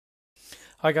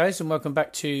Hi guys, and welcome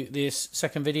back to this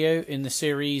second video in the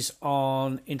series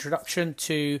on introduction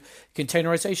to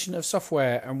containerization of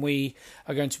software, and we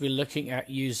are going to be looking at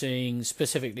using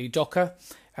specifically Docker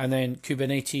and then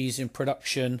Kubernetes in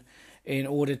production in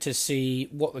order to see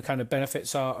what the kind of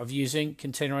benefits are of using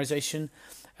containerization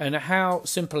and how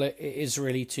simple it is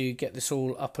really to get this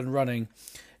all up and running.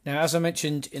 Now, as I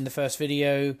mentioned in the first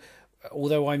video,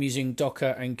 although I'm using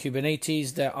Docker and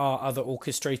Kubernetes, there are other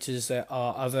orchestrators, there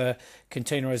are other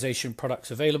containerization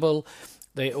products available.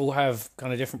 They all have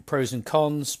kind of different pros and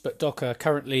cons, but Docker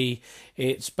currently,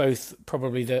 it's both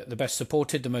probably the best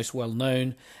supported, the most well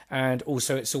known, and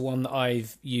also it's the one that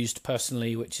I've used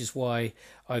personally, which is why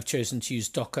I've chosen to use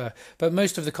Docker. But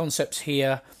most of the concepts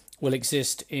here will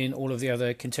exist in all of the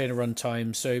other container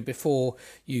runtimes. So before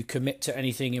you commit to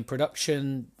anything in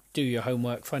production, do your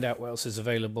homework, find out what else is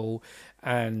available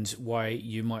and why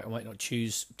you might or might not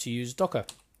choose to use Docker.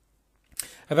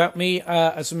 About me,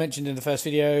 as I mentioned in the first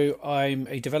video, I'm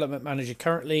a development manager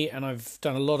currently, and I've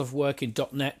done a lot of work in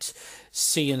 .NET,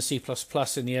 C and C++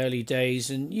 in the early days,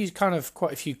 and used kind of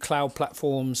quite a few cloud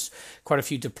platforms, quite a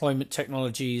few deployment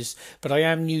technologies, but I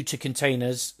am new to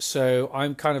containers, so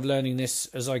I'm kind of learning this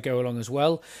as I go along as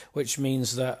well, which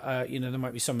means that there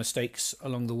might be some mistakes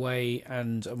along the way,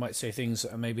 and I might say things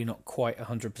that are maybe not quite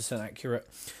 100% accurate.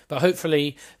 But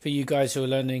hopefully for you guys who are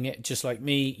learning it just like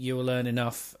me, you'll learn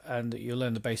enough and you'll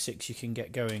learn the basics, you can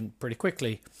get going pretty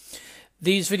quickly.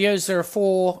 These videos, there are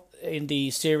 4 in the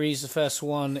series. The first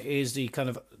one is the kind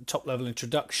of top level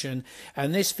introduction,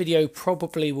 and this video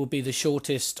probably will be the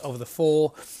shortest of the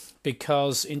 4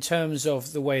 because in terms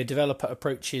of the way a developer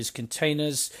approaches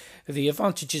containers, the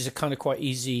advantages are kind of quite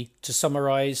easy to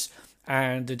summarize,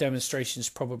 and the demonstrations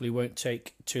probably won't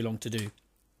take too long to do.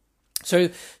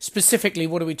 So specifically,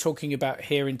 what are we talking about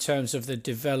here in terms of the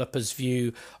developer's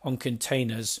view on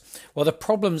containers? Well, the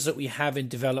problems that we have in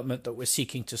development that we're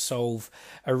seeking to solve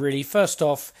are really, first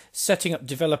off, setting up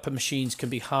developer machines can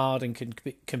be hard and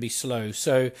can be slow.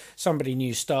 So somebody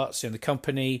new starts in the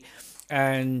company,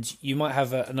 and you might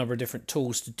have a number of different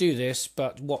tools to do this,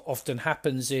 but what often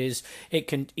happens is it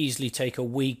can easily take a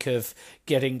week of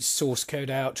getting source code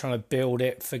out, trying to build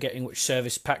it, forgetting which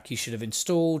service pack you should have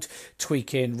installed,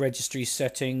 tweaking registry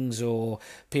settings or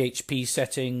PHP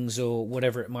settings or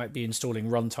whatever it might be, installing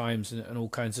runtimes and all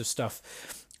kinds of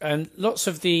stuff. And lots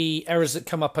of the errors that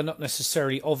come up are not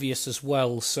necessarily obvious as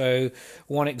well. So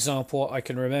one example I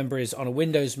can remember is on a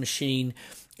Windows machine,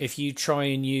 if you try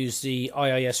and use the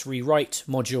IIS rewrite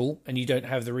module and you don't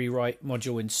have the rewrite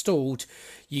module installed,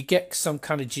 you get some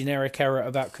kind of generic error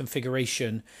about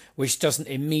configuration, which doesn't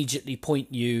immediately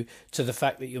point you to the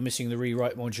fact that you're missing the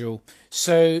rewrite module.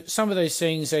 So some of those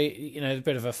things are, a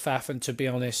bit of a faff, and to be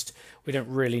honest, we don't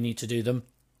really need to do them.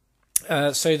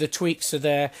 So the tweaks are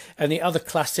there, and the other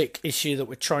classic issue that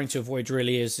we're trying to avoid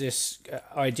really is this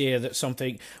idea that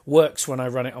something works when I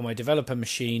run it on my developer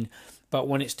machine, but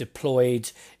when it's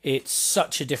deployed, it's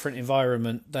such a different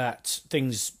environment that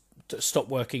things stop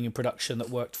working in production that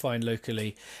worked fine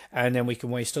locally, and then we can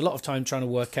waste a lot of time trying to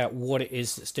work out what it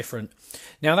is that's different.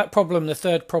 Now that problem, the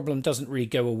third problem, doesn't really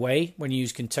go away when you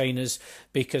use containers,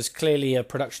 because clearly a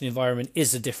production environment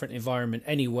is a different environment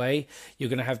anyway. You're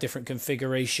going to have different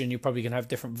configuration, you're probably going to have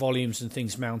different volumes and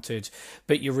things mounted,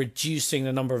 but you're reducing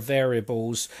the number of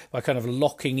variables by kind of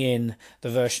locking in the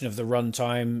version of the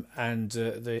runtime and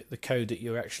the code that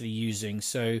you're actually using.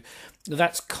 So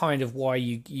that's kind of why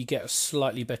you get a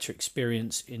slightly better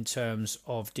experience in terms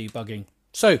of debugging.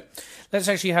 So let's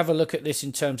actually have a look at this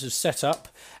in terms of setup,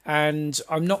 and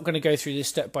I'm not going to go through this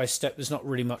step by step. There's not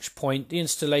really much point. The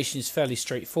installation is fairly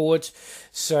straightforward,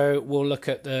 so we'll look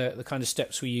at the kind of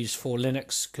steps we use for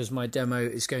Linux, because my demo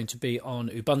is going to be on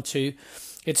Ubuntu.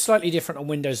 It's slightly different on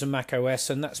Windows and Mac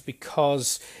OS, and that's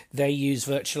because they use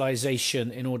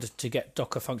virtualization in order to get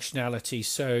Docker functionality.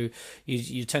 So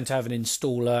you tend to have an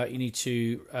installer. You need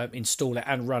to install it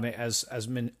and run it as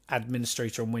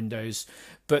administrator on Windows.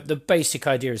 But the basic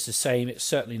idea is the same. It's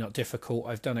certainly not difficult.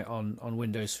 I've done it on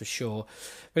Windows for sure.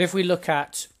 But if we look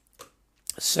at,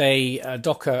 say,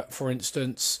 Docker, for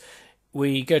instance,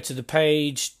 we go to the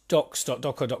page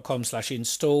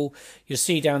docs.docker.com/install. You'll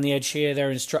see down the edge here there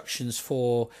are instructions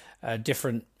for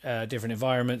different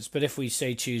environments. But if we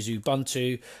say choose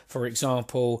Ubuntu, for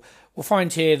example, we'll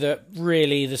find here that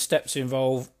really the steps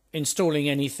involve installing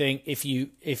anything. If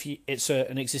it's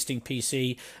an existing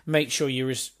PC, make sure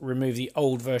you remove the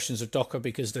old versions of Docker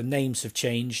because the names have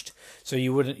changed. So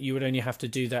you would only have to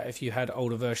do that if you had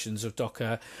older versions of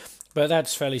Docker. But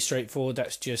that's fairly straightforward.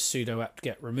 That's just sudo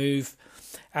apt-get remove.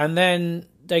 And then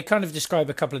they kind of describe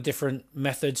a couple of different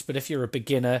methods, but if you're a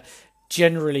beginner,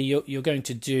 generally you're going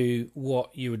to do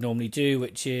what you would normally do,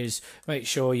 which is make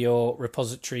sure your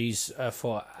repositories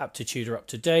for aptitude are up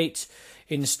to date,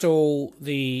 install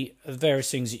the various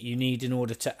things that you need in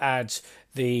order to add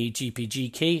the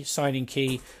GPG key, signing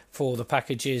key for the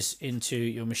packages into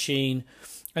your machine.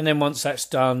 And then once that's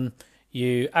done,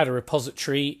 you add a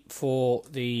repository for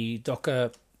the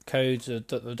Docker code,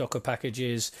 the Docker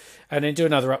packages, and then do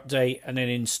another update, and then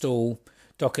install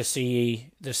Docker CE,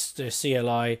 the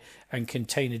CLI, and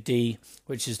containerd,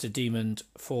 which is the daemon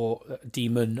for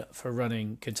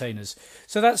running containers.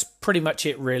 So that's pretty much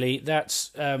it, really.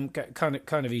 That's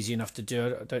kind of easy enough to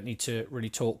do. I don't need to really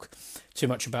talk too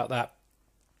much about that.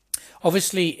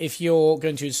 Obviously, if you're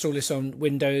going to install this on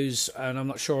Windows, and I'm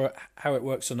not sure how it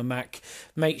works on a Mac,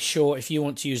 make sure if you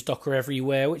want to use Docker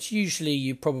Everywhere, which usually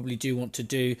you probably do want to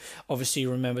do, obviously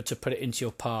remember to put it into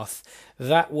your path.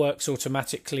 That works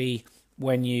automatically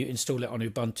when you install it on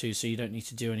Ubuntu, so you don't need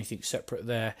to do anything separate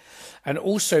there. And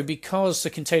also, because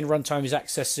the container runtime is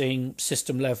accessing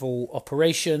system level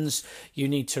operations, you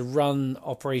need to run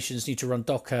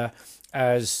Docker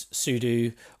as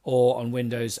sudo, or on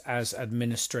Windows as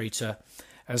administrator.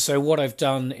 And so what I've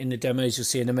done in the demos you'll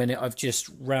see in a minute, I've just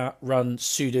run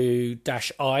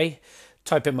sudo-i,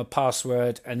 type in my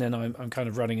password, and then I'm kind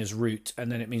of running as root,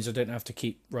 and then it means I don't have to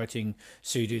keep writing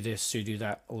sudo this, sudo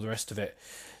that, all the rest of it.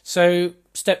 So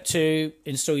step 2,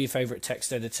 install your favorite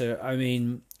text editor. I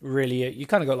mean, really, you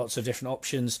kind of got lots of different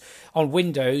options. On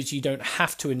Windows, you don't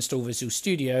have to install Visual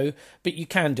Studio, but you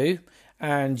can do.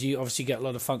 And you obviously get a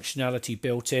lot of functionality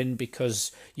built in,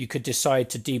 because you could decide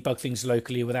to debug things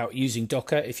locally without using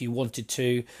Docker if you wanted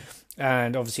to.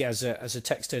 And obviously, as a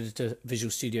text editor, Visual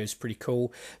Studio is pretty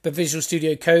cool. But Visual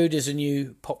Studio Code is a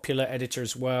new popular editor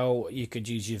as well. You could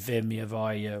use your Vim, your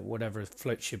Vi, whatever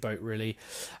floats your boat, really.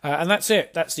 And that's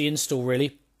it. That's the install,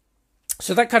 really.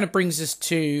 So that kind of brings us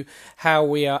to how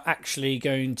we are actually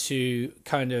going to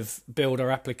kind of build our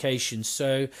application.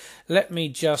 So let me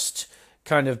just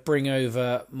kind of bring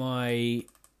over my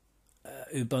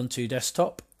Ubuntu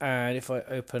desktop, and if I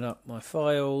open up my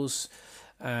files,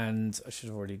 and I should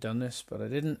have already done this but I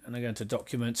didn't, and I go into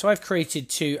document. So I've created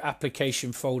 2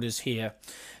 application folders here.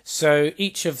 So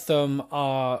each of them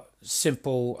are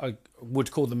simple. I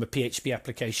would call them a PHP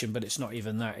application, but it's not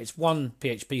even that. It's one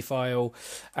PHP file,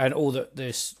 and all that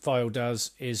this file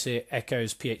does is it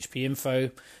echoes PHP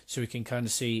info, so we can kind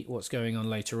of see what's going on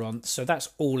later on. So that's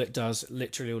all it does,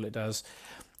 literally all it does.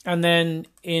 And then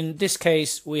in this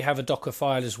case, we have a Docker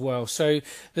file as well. So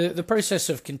the process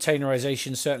of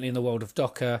containerization, certainly in the world of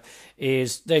Docker,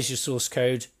 is there's your source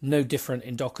code, no different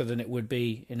in Docker than it would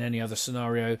be in any other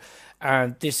scenario.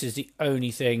 And this is the only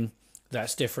thing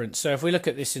that's different. So if we look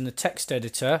at this in the text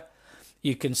editor,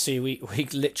 you can see we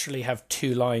literally have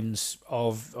 2 lines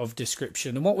of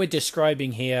description. And what we're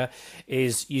describing here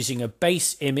is using a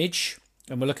base image,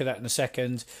 and we'll look at that in a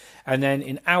second. And then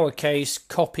in our case,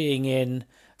 copying in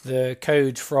the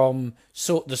code from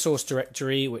the source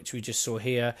directory, which we just saw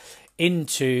here,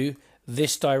 into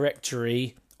this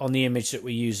directory on the image that we're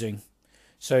using.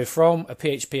 So from a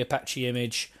PHP Apache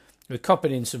image, we're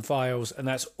copying in some files, and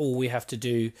that's all we have to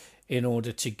do in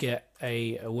order to get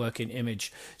a working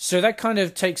image. So that kind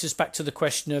of takes us back to the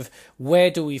question of where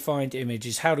do we find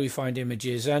images? How do we find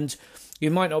images? And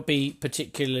you might not be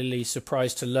particularly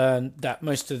surprised to learn that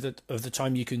most of the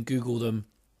time you can Google them.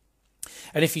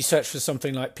 And if you search for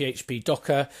something like PHP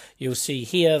Docker, you'll see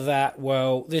here that,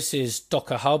 well, this is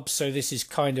Docker Hub. So this is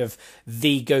kind of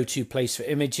the go-to place for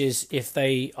images. If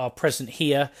they are present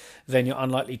here, then you're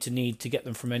unlikely to need to get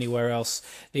them from anywhere else.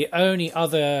 The only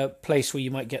other place where you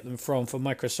might get them from for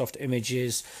Microsoft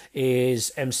images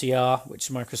is MCR, which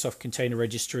is Microsoft Container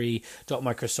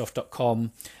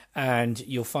Registry.microsoft.com. And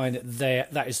you'll find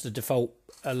that is the default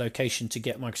location to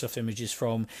get Microsoft images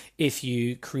from if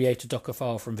you create a Docker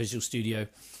file from Visual Studio.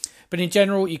 But in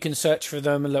general, you can search for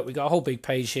them, and look, we've got a whole big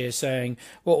page here saying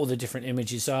what all the different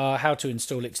images are, how to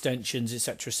install extensions,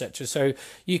 etc., etc. So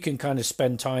you can kind of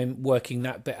spend time working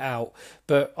that bit out.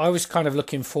 But I was kind of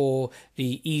looking for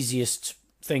the easiest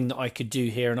thing that I could do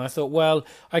here, and I thought, well,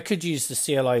 I could use the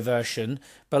CLI version,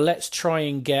 but let's try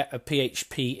and get a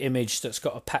PHP image that's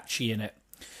got Apache in it.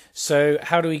 So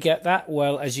how do we get that?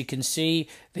 Well, as you can see,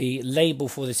 the label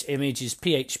for this image is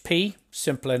PHP,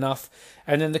 simple enough.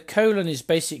 And then the colon is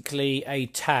basically a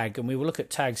tag, and we will look at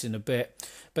tags in a bit.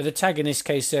 But the tag in this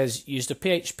case says used a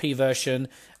PHP version,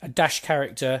 a dash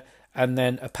character, and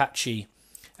then Apache.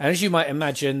 And as you might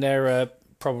imagine, there are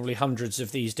probably hundreds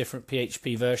of these different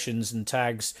PHP versions and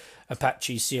tags.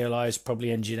 Apache, CLIs, probably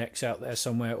Nginx out there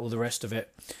somewhere, all the rest of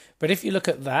it. But if you look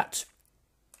at that,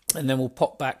 and then we'll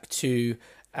pop back to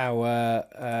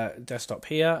our desktop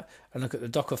here and look at the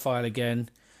Docker file again,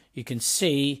 you can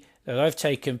see that I've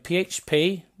taken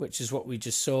PHP, which is what we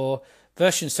just saw,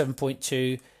 version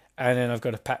 7.2, and then I've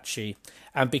got Apache.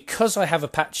 And because I have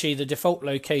Apache, the default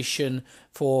location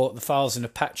for the files in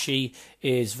Apache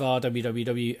is var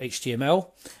www.html.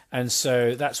 And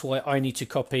so that's why I need to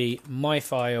copy my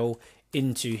file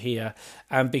into here.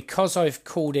 And because I've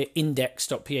called it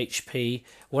index.php,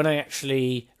 when I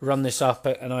actually run this up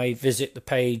and I visit the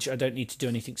page, I don't need to do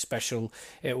anything special.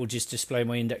 It will just display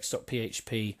my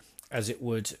index.php as it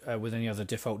would with any other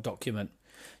default document.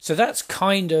 So that's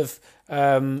kind of,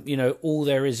 all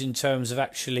there is in terms of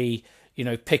actually,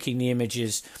 picking the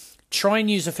images. Try and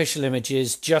use official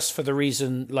images just for the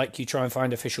reason, like you try and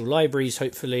find official libraries,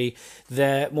 hopefully.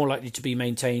 They're more likely to be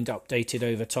maintained, updated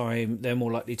over time. They're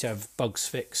more likely to have bugs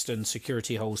fixed and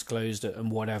security holes closed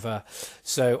and whatever.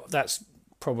 So that's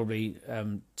probably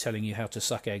telling you how to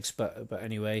suck eggs, but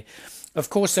anyway. Of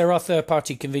course, there are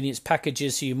third-party convenience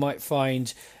packages, so you might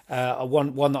find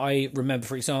one that I remember,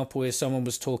 for example, is someone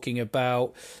was talking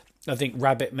about, I think,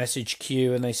 Rabbit Message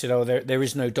Queue, and they said, oh, there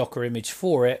is no Docker image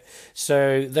for it.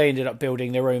 So they ended up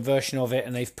building their own version of it,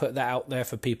 and they've put that out there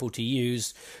for people to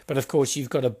use. But of course, you've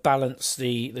got to balance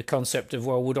the concept of,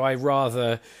 well, would I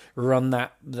rather run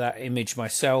that image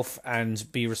myself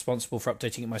and be responsible for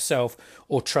updating it myself,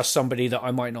 or trust somebody that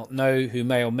I might not know who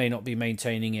may or may not be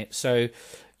maintaining it? So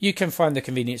you can find the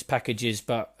convenience packages,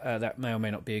 but that may or may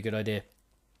not be a good idea.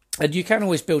 And you can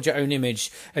always build your own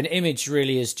image. An image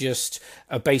really is just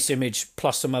a base image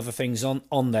plus some other things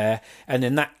on there, and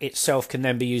then that itself can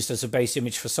then be used as a base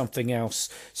image for something else.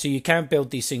 So you can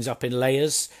build these things up in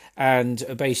layers, and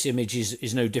a base image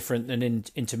is no different than an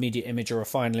intermediate image or a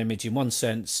final image in one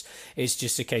sense. It's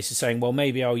just a case of saying, well,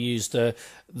 maybe I'll use the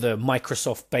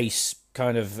Microsoft base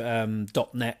kind of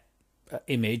 .NET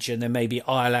image, and then maybe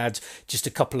I'll add just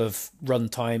a couple of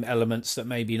runtime elements that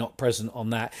may be not present on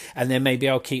that, and then maybe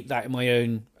I'll keep that in my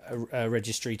own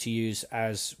registry to use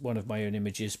as one of my own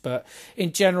images. But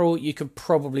in general, you can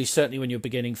probably, certainly when you're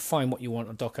beginning, find what you want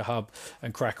on Docker Hub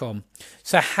and crack on.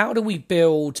 So how do we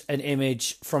build an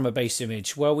image from a base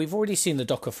image? Well, we've already seen the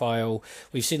Docker file.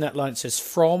 We've seen that line that says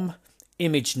from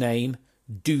image name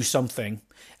do something,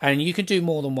 and you can do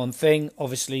more than one thing.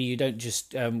 Obviously, you don't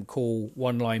just call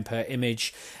one line per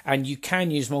image, and you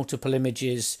can use multiple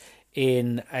images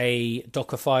in a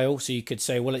Docker file. So you could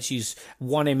say, well, let's use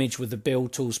one image with the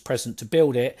build tools present to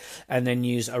build it, and then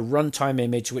use a runtime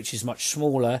image, which is much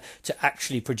smaller, to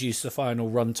actually produce the final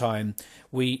runtime.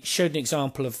 We showed an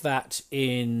example of that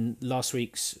in last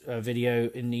week's video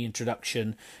in the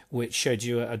introduction, which showed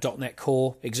you a .NET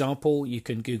Core example. You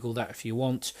can Google that if you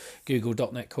want.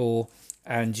 Google .NET Core,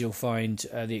 and you'll find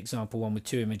the example one with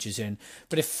 2 images in.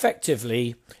 But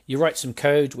effectively, you write some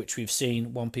code, which we've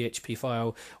seen, one PHP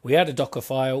file. We add a Docker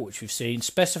file, which we've seen,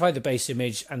 specify the base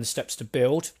image and the steps to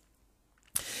build.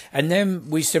 And then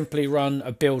we simply run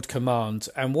a build command.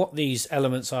 And what these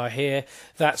elements are here,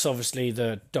 that's obviously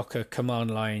the Docker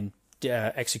command line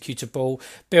executable.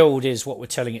 Build is what we're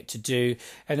telling it to do.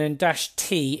 And then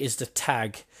 -t is the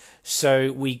tag.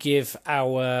 So we give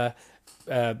our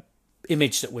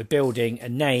image that we're building a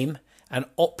name and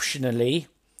optionally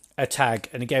a tag.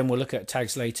 And again, we'll look at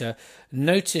tags later.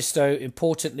 Notice though,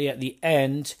 importantly at the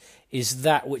end is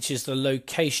that which is the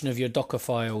location of your Docker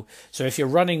file. So if you're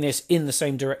running this in the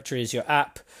same directory as your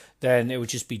app, then it would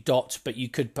just be dot, but you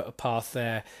could put a path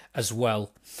there as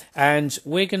well. And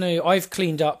I've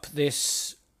cleaned up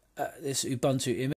this Ubuntu image.